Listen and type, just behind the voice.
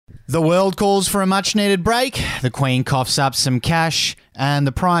The world calls for a much-needed break, the Queen coughs up some cash, and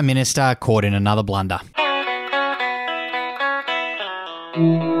the Prime Minister caught in another blunder.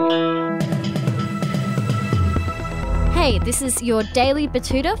 Hey, this is your Daily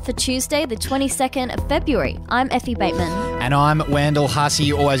Batuta for Tuesday, the 22nd of February. I'm Effie Bateman. And I'm Wendell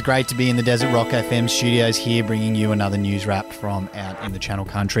Hussey. Always great to be in the Desert Rock FM studios here, bringing you another news wrap from out in the Channel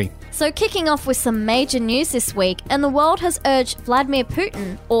Country. So kicking off with some major news this week, and the world has urged Vladimir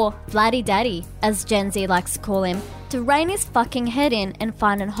Putin, or Vladdy Daddy, as Gen Z likes to call him, to rein his fucking head in and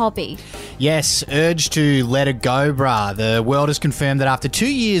find a hobby. Yes, urged to let it go, brah. The world has confirmed that after 2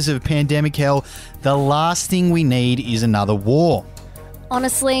 years of pandemic hell, the last thing we need is another war.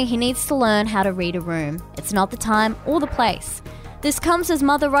 Honestly, he needs to learn how to read a room. It's not the time or the place. This comes as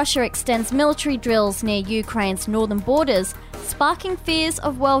Mother Russia extends military drills near Ukraine's northern borders, sparking fears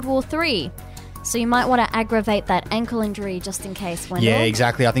of World War III. So you might want to aggravate that ankle injury just in case, Wendell. Yeah,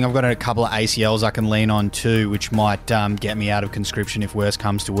 exactly. I think I've got a couple of ACLs I can lean on too, which might get me out of conscription if worse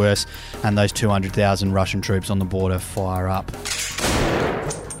comes to worse, and those 200,000 Russian troops on the border fire up.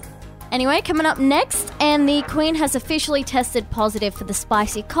 Anyway, coming up next, and the Queen has officially tested positive for the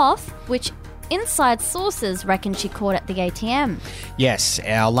spicy cough, which inside sources reckon she caught at the ATM. Yes,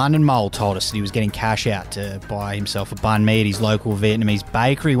 our London mole told us that he was getting cash out to buy himself a banh mi at his local Vietnamese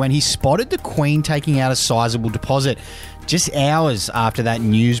bakery when he spotted the Queen taking out a sizable deposit just hours after that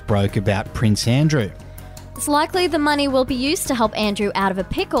news broke about Prince Andrew. It's likely the money will be used to help Andrew out of a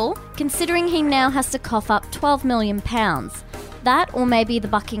pickle, considering he now has to cough up £12 million. That, or maybe the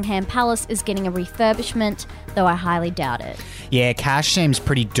Buckingham Palace is getting a refurbishment, though I highly doubt it. Yeah, cash seems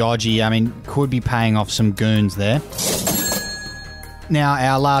pretty dodgy. I mean, could be paying off some goons there. Now,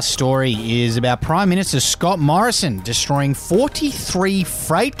 our last story is about Prime Minister Scott Morrison destroying 43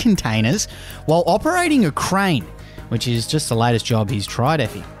 freight containers while operating a crane, which is just the latest job he's tried,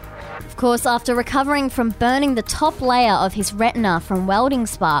 Effie. Of course, after recovering from burning the top layer of his retina from welding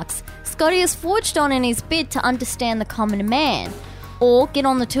sparks, Scotty has forged on in his bid to understand the common man, or get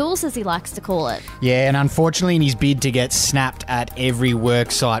on the tools as he likes to call it. Yeah, and unfortunately in his bid to get snapped at every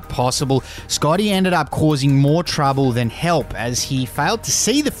work site possible, Scotty ended up causing more trouble than help as he failed to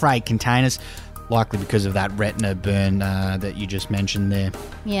see the freight containers, likely because of that retina burn that you just mentioned there.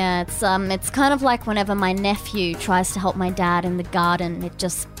 Yeah, it's kind of like whenever my nephew tries to help my dad in the garden, it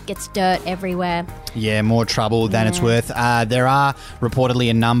just gets dirt everywhere. Yeah, more trouble than it's worth. There are reportedly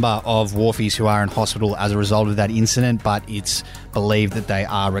a number of wharfies who are in hospital as a result of that incident, but it's believed that they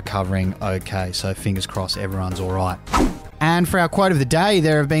are recovering okay, so fingers crossed everyone's all right. And for our quote of the day,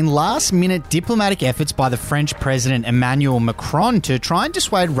 there have been last-minute diplomatic efforts by the French President Emmanuel Macron to try and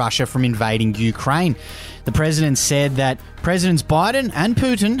dissuade Russia from invading Ukraine. The president said that Presidents Biden and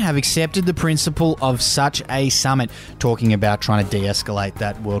Putin have accepted the principle of such a summit, talking about trying to de-escalate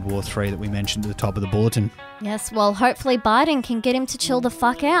that World War III that we mentioned at the top of the bulletin. Yes, well, hopefully Biden can get him to chill the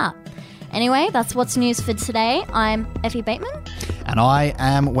fuck out. Anyway, that's what's news for today. I'm Effie Bateman. And I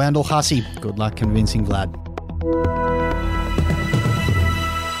am Wendell Hussey. Good luck convincing Vlad.